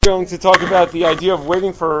Going to talk about the idea of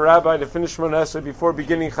waiting for a rabbi to finish Shmona Esrei before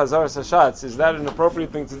beginning Chazar Hashatz. Is that an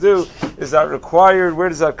appropriate thing to do? Is that required? Where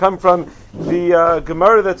does that come from? The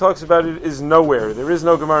Gemara that talks about it is nowhere. There is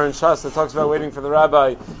no Gemara in Shas that talks about waiting for the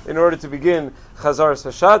rabbi in order to begin Chazar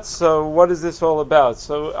Hashatz. So what is this all about?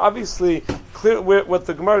 So obviously, what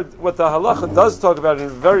the halacha does talk about in a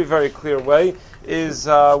very, very clear way is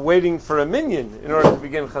waiting for a minyan in order to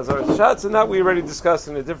begin Chazar Hashatz, and that we already discussed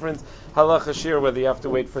in a different halacha shir, whether you have to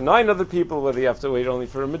wait for 9 other people, whether you have to wait only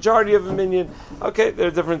for a majority of a minyan. Okay, there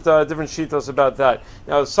are different shitos about that.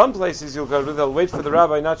 Now, some places you'll go to, they'll wait for the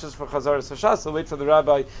rabbi not just for Chazar Hashatz, they'll wait for the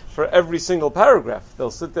rabbi for every single paragraph.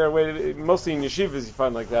 They'll sit there waiting, mostly in yeshivas you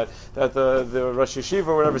find like that the Rosh Yeshiva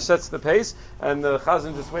or whatever sets the pace, and the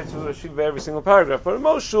Chazan just waits for the Rosh Yeshiva every single paragraph. But in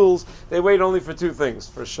most shuls, they wait only for 2 things,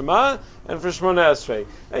 for Shema and for Shmona Esrei.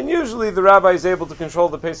 And usually the rabbi is able to control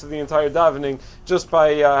the pace of the entire davening just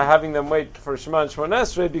by having them wait for Shema and Shmona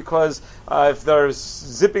Esrei, because if they're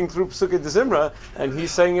zipping through Psukei de Zimra and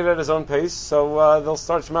he's saying it at his own pace, so they'll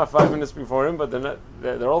start Shema 5 minutes before him, but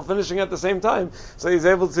they're all finishing at the same time. So he's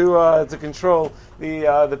able to control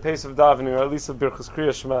the pace of davening, or at least of Birchas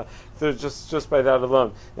Kriya Shema, just by that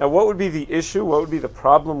alone. Now, what would be the issue? What would be the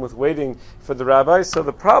problem with waiting for the rabbi? So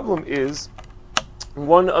the problem is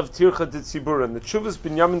one of Tircha de Tzibura, and the Tshuvas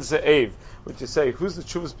Binyamin Ze'ev, which you say, who's the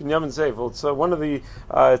Tshuvas Binyamin Ze'ev? Well, it's one of the,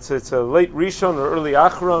 it's a late Rishon or early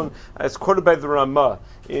Acharon. It's quoted by the Ramah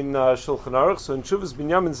in Shulchan Aruch. So in Tshuvas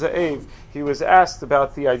Binyamin Ze'ev, he was asked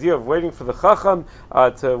about the idea of waiting for the Chacham,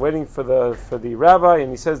 waiting for the rabbi,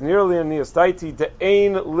 and he says, nearly an niyastaiti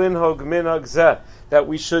de'ein linhog minhag zeh, that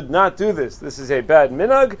we should not do this. This is a bad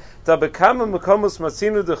minhag.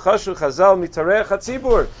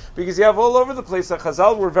 Because you have all over the place that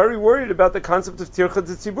Chazal were very worried about the concept of Tircha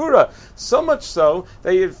de Tzibura. So much so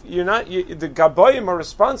that the Gabayim are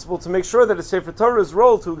responsible to make sure that a Sefer Torah is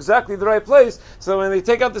rolled to exactly the right place, so when they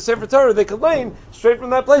take out the Sefer Torah, they can lane straight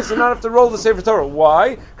from that place and not have to roll the Sefer Torah.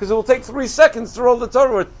 Why? Because it will take 3 seconds to roll the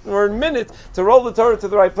Torah, or a minute to roll the Torah to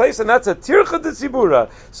the right place, and that's a Tircha de Tzibura.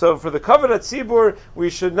 So for the Kavod HaTzibur,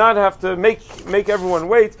 we should not have to make everyone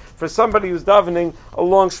wait for somebody who's davening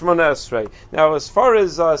along Shmona Esrei. Now, as far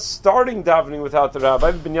as starting davening without the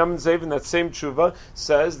rabbi, Binyamin Ze'ev in that same tshuva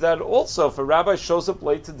says that also if a rabbi shows up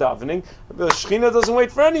late to davening, the Shechina doesn't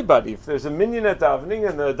wait for anybody. If there's a minyan at davening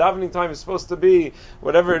and the davening time is supposed to be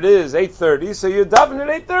whatever it is, 8:30, so you daven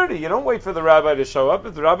at 8:30. You don't wait for the rabbi to show up.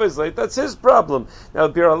 If the rabbi is late, that's his problem. Now,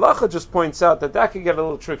 Bir Halacha just points out that could get a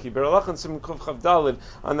little tricky. Bir Halacha and Simon Kuf Chav Daled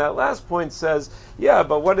on that last point says, yeah,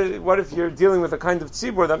 but what if you're dealing with a kind of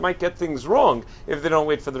tzibur that might get things wrong if they don't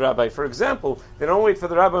wait for the rabbi? For example, they don't wait for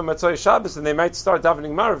the rabbi on Motzei Shabbos, and they might start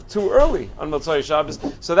davening Marav too early on Motzei Shabbos,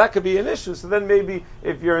 so that could be an issue. So then maybe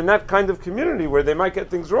if you're in that kind of community where they might get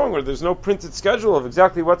things wrong, or there's no printed schedule of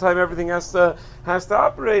exactly what time everything has to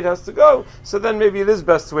operate, has to go, so then maybe it is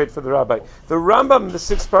best to wait for the rabbi. The Rambam in the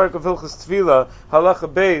 6th parak of Hilchos Tefillah,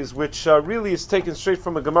 Halacha Beis, which really is taken straight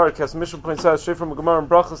from a Gemara, Kas Mishal points out, straight from a Gemara in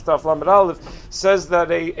Brachos Daf Lamed Aleph, says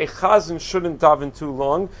that a chazan shouldn't daven too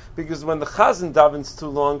long, because when the chazan davens too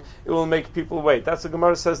long, it will make people wait. That's the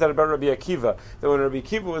Gemara says that about Rabbi Akiva. That when Rabbi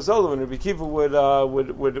Akiva was older, when Rabbi Akiva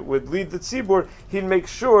would lead the tzibur, he'd make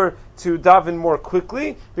sure to daven more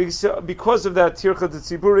quickly, because of that Tircha de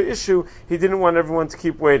Tzibura issue, he didn't want everyone to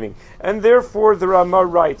keep waiting. And therefore, the Ramah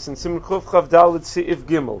writes in Simon Kuf Chav Daled Seif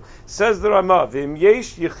Gimel, says the Ramah, V'im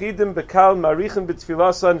yesh yechidim bekal marichin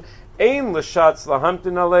b'tfilasan ein l'shatz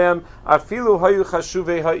lahamtin aleim afilu hayu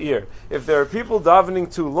chashuvei ha'ir. If there are people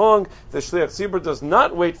davening too long, the shliach tzibur does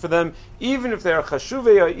not wait for them, even if they are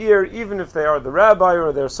chashuvei ha'ir, even if they are the rabbi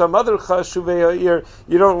or they're some other chashuvei ha'ir,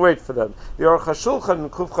 you don't wait for them. The Aruch HaShulchan in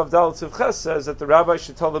Kuf Chav Daled Tzif Ches says that the rabbi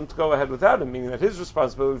should tell them to go ahead without him, meaning that his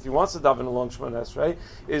responsibility, if he wants to daven along Shmona Esrei,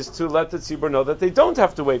 is to let the tzibur know that they don't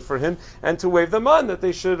have to wait for him, and to wave them on that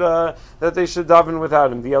they should daven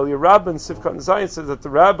without him. The Eliyah Rabbah in Sifkat and Zion says that the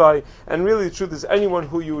rabbi, and really the truth is anyone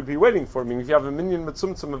who you would be waiting for, meaning if you have a minyan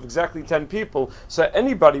mitzumtzum of exactly 10 people, so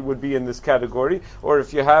anybody would be in this category, or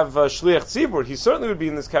if you have shliach tzibur, he certainly would be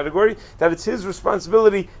in this category, that it's his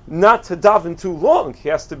responsibility not to daven too long. He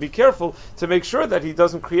has to be careful to make sure that he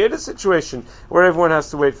doesn't create a situation where everyone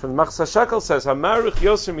has to wait for him. Machzah Shakel says, Hamarich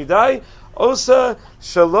Yoser Midai, Osa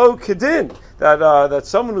shalo kedin, that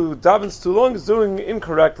someone who davens too long is doing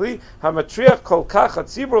incorrectly. Hamatriach kol kach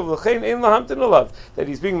hatzibur v'lechein ein lahamtin alav, that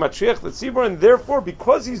he's being matriach the tzibur, and therefore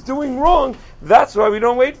because he's doing wrong, that's why we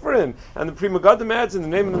don't wait for him. And the Pri Megadim adds in the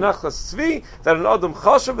name of the Nachlas Tzvi that an adam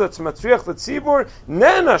chashav that's matriach the tzibur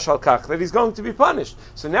nena shal kach, that he's going to be punished.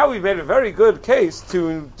 So now we've made a very good case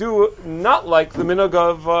to do not like the minhag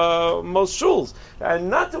of most shuls, and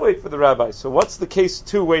not to wait for the rabbi. So what's the case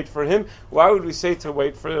to wait for him? Why would we say to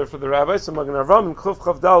wait for the rabbi? So Magen Avraham in Chuf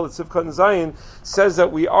Chavdal at Sivkot and Zayin says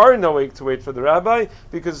that we are knowing to wait for the rabbi,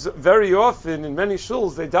 because very often in many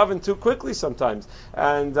shuls they daven too quickly sometimes,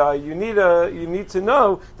 and you need to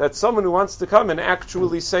know that someone who wants to come and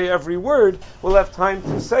actually say every word will have time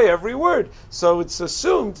to say every word. So it's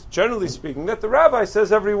assumed, generally speaking, that the rabbi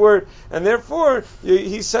says every word, and therefore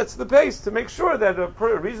he sets the pace to make sure that a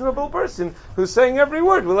reasonable person who's saying every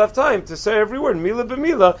word will have time to say every word, mila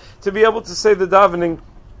b'mila, to be able to say the davening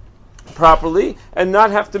properly and not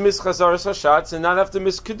have to miss Chazaras Hashatz and not have to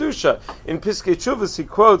miss Kedusha. In Piskei Tshuvos he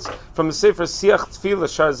quotes from the Sefer Siach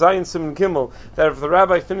Tefillah Shar Zayin Siman Gimel that if the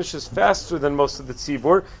rabbi finishes faster than most of the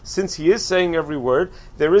tzibur, since he is saying every word,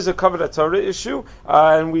 there is a Kavod Torah issue,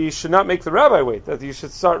 and we should not make the rabbi wait, that you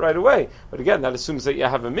should start right away. But again, that assumes that you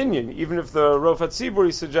have a minyan, even if the Rov HaTzibur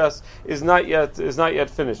he suggests is not yet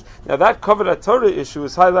finished. Now that Kavod Torah issue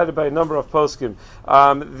is highlighted by a number of poskim.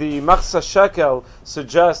 The Machzah Shekel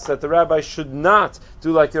suggests that the rabbi should not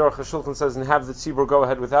do like the Aruch HaShulchan says and have the tzibur go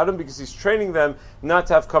ahead without him, because he's training them not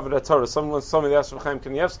to have Kavod Torah. Somebody asked Reb Chaim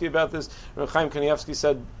Kanievsky about this. Reb Chaim Kanievsky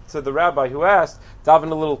said to the rabbi who asked,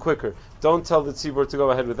 daven a little quicker. Don't tell the tzibur to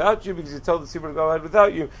go ahead without you, because you tell the tzibur to go ahead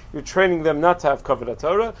without you, you're training them not to have Kavod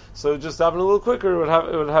Torah. So just daven a little quicker.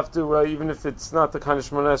 It would have to, even if it's not the kind of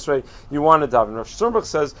Shemona Esrei you want to daven. Rav Sternberg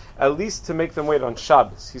says at least to make them wait on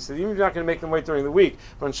Shabbos. He said even if you're not going to make them wait during the week,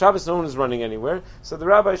 but on Shabbos no one is running anywhere, so the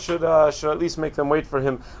rabbi should at least make them wait for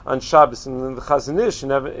him on Shabbos. And then the Chazon Ish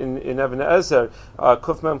in Even Ezer,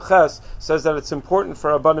 Kuf Mem Ches, says that it's important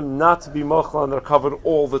for Rabbanim not to be mochel on their kavod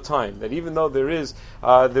all the time. That even though there is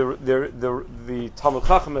the Talmud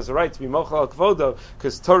Chacham has a right to be mochel al kavodo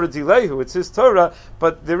because Torah dilehu, it's his Torah,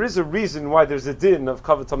 but there is a reason why there's a din of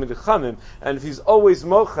kavod Talmid Chachamim, and if he's always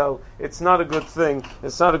mochel, it's not a good thing.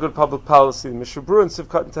 It's not a good public policy. The Mishnah Berurah in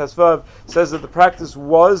Sivkot and Tesvav says that the practice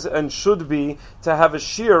was and should be to have a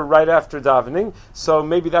shir right after davening. So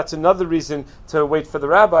maybe that's another reason to wait for the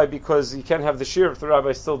rabbi, because you can't have the shir if the rabbi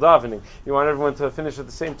is still davening. You want everyone to finish at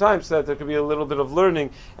the same time so that there could be a little bit of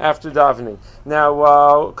learning after davening.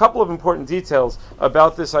 Now, a couple of important details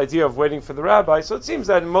about this idea of waiting for the rabbi. So it seems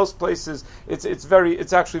that in most places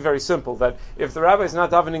it's actually very simple, that if the rabbi is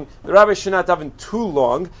not davening, the rabbi should not daven too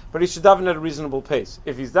long, but he should daven at a reasonable pace.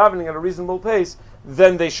 If he's davening at a reasonable pace,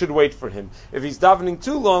 then they should wait for him. If he's davening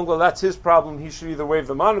too long, well, that's his problem. He should either wave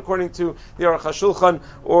them on according to the Aruch HaShulchan,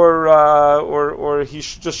 or he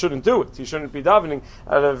just shouldn't do it. He shouldn't be davening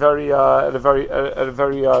at a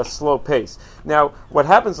very slow pace. Now, what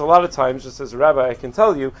happens a lot of times, just as a rabbi, I can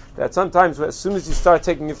tell you that sometimes as soon as you start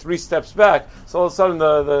taking it 3 steps back, so all of a sudden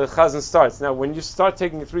the chazan starts. Now, when you start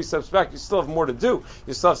taking it 3 steps back, you still have more to do.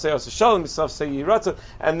 You still have to say Asa Shalom, you still have to say Yirata,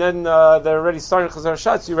 and then they're already starting Chazar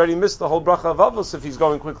Shatz. You already missed the whole bracha of Avos if he's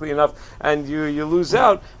going quickly enough, and you lose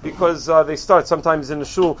out because they start sometimes in the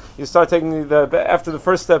shul. You start taking after the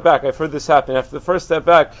first step back. I've heard this happen. After the first step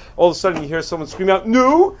back, all of a sudden you hear someone scream out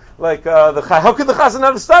 "No!" Like how could the chazan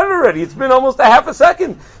not have started already? It's been almost a half a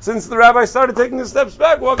second since the rabbi started taking the steps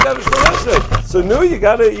back, walked out of Shlomo. So no, you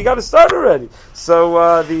gotta start already.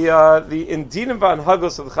 So the in Dinim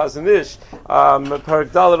V'Anhagos of the Chazon Ish, Parak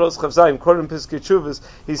Daled Oz Chav Zayin, quoted in Piskei Tshuvos,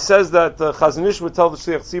 he says that the Chazon Ish would tell the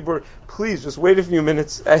Shliach Tzibur, please just wait a few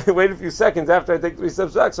minutes, wait a few seconds after I take 3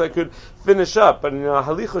 steps back so I could finish up. But in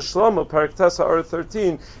Halichos Shlomo, Parak Tesa Or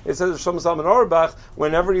 13, it says that Shlomo Zalman Auerbach,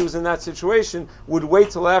 whenever he was in that situation, would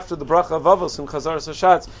wait till after the bracha of Avos and Chazar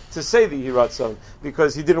Sashatz to say the Yiratzon,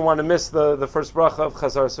 because he didn't want to miss the first bracha of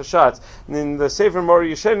Chazar Sashatz. And in the Sefer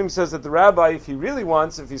Mori Yeshenim says that the rabbi, if he really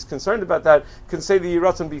wants, if he's concerned about that, can say the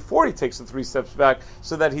Yiratzon before he takes the 3 steps back,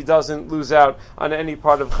 so that he doesn't lose out on any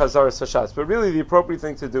part of Chazar Sashatz. But really, the appropriate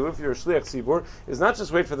thing to do, if you're a Shliach Tzibur, is not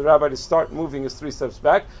just wait for the rabbi to start moving his 3 steps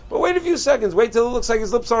back, but wait a few seconds. Wait till it looks like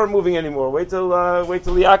his lips aren't moving anymore. Wait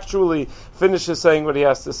till he actually finishes saying what he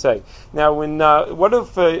has to say. Now, what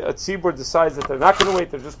if a tzibur decides that they're not going to wait,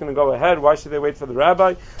 they're just going to go ahead? Why should they wait for the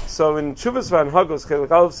rabbi? So in Tshuvos V'Anhagos,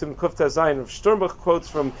 Chelik Aleph Sim Kuf Tez Zayin, Rav Sternbuch quotes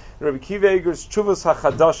from Rabbi Akiva Eiger's Tshuvos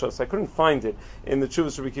HaChadashos. I couldn't find it in the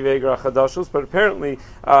Tshuvos Rabbi Akiva Eiger HaChadashos, but apparently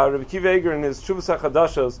Rabbi Akiva Eiger in his Tshuvos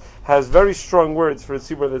HaChadashos has very strong words for a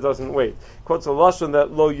tzibur that doesn't wait. Quotes quotes a lashon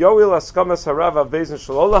that lo yoil askamas harav avbeis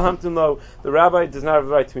shalola hamtin lo. The rabbi does not have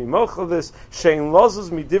the right to be mochel this. Shein lozos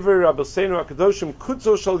midivrei Rabbeinu Hakadoshim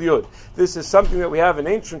kutzo shal yud. This is something that we have in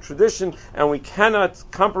ancient tradition, and we cannot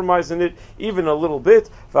compromise in it even a little bit.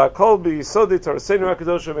 That all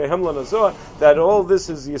this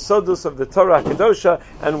is the Yesodus of the Torah Kedosha,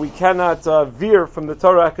 and we cannot veer from the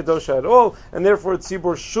Torah Kedosha at all, and therefore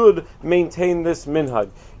Tzibur should maintain this minhag.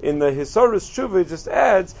 In the Hisaris Tshuva, it just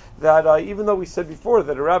adds that even though we said before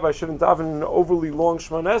that a rabbi shouldn't daven an overly long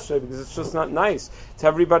Shemona Esrei because it's just not nice to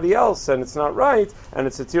everybody else and it's not right and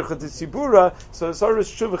it's a tircha d'tzibura, so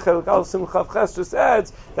Hisaris Tshuva Chelik Al Sim Chav Ches just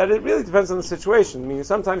adds that it really depends on the situation. Meaning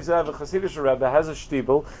sometimes you have a Hasidic rabbi has a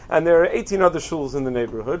shtibel and there are 18 other shuls in the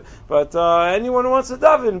neighborhood, but anyone who wants to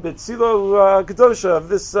daven b'tzilo kedosha of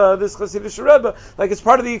this Hasidic rabbi, like it's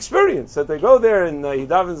part of the experience that they go there and he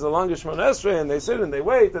davens the longest Shemona Esrei and they sit and they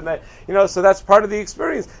wait. And they, so that's part of the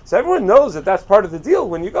experience. So everyone knows that that's part of the deal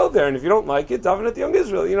when you go there. And if you don't like it, daven at the Young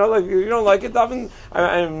Israel. Like you don't like it, daven.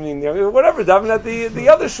 Whatever, daven at the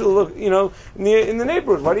other shul. In the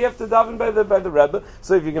neighborhood. Why do you have to daven by the Rebbe?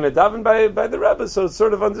 So if you're going to daven by the Rebbe, so it's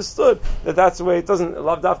sort of understood that that's the way it doesn't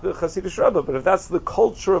love daf Hasidic Rebbe. But if that's the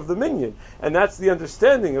culture of the minyan and that's the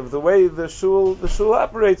understanding of the way the shul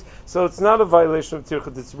operates, so it's not a violation of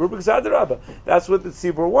Tirchut Tzibur because Adarabba, that's what the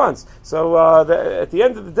Tzibur wants. So at the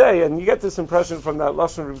end of the day, and you get this impression from that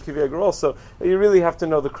Lashon Reb Kiva Eger also, that you really have to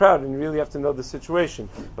know the crowd and you really have to know the situation.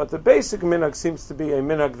 But the basic minhag seems to be a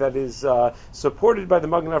minhag that is supported by the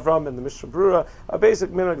Magen Avram and the Mishnah Brura, a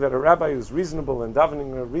basic minhag that a rabbi who's reasonable and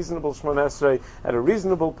davening a reasonable Shemona Esrei at a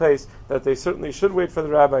reasonable pace, that they certainly should wait for the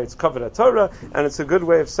rabbi. It's Kavod HaTorah, and it's a good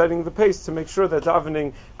way of setting the pace to make sure that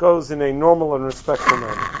davening goes in a normal and respectful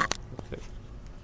manner.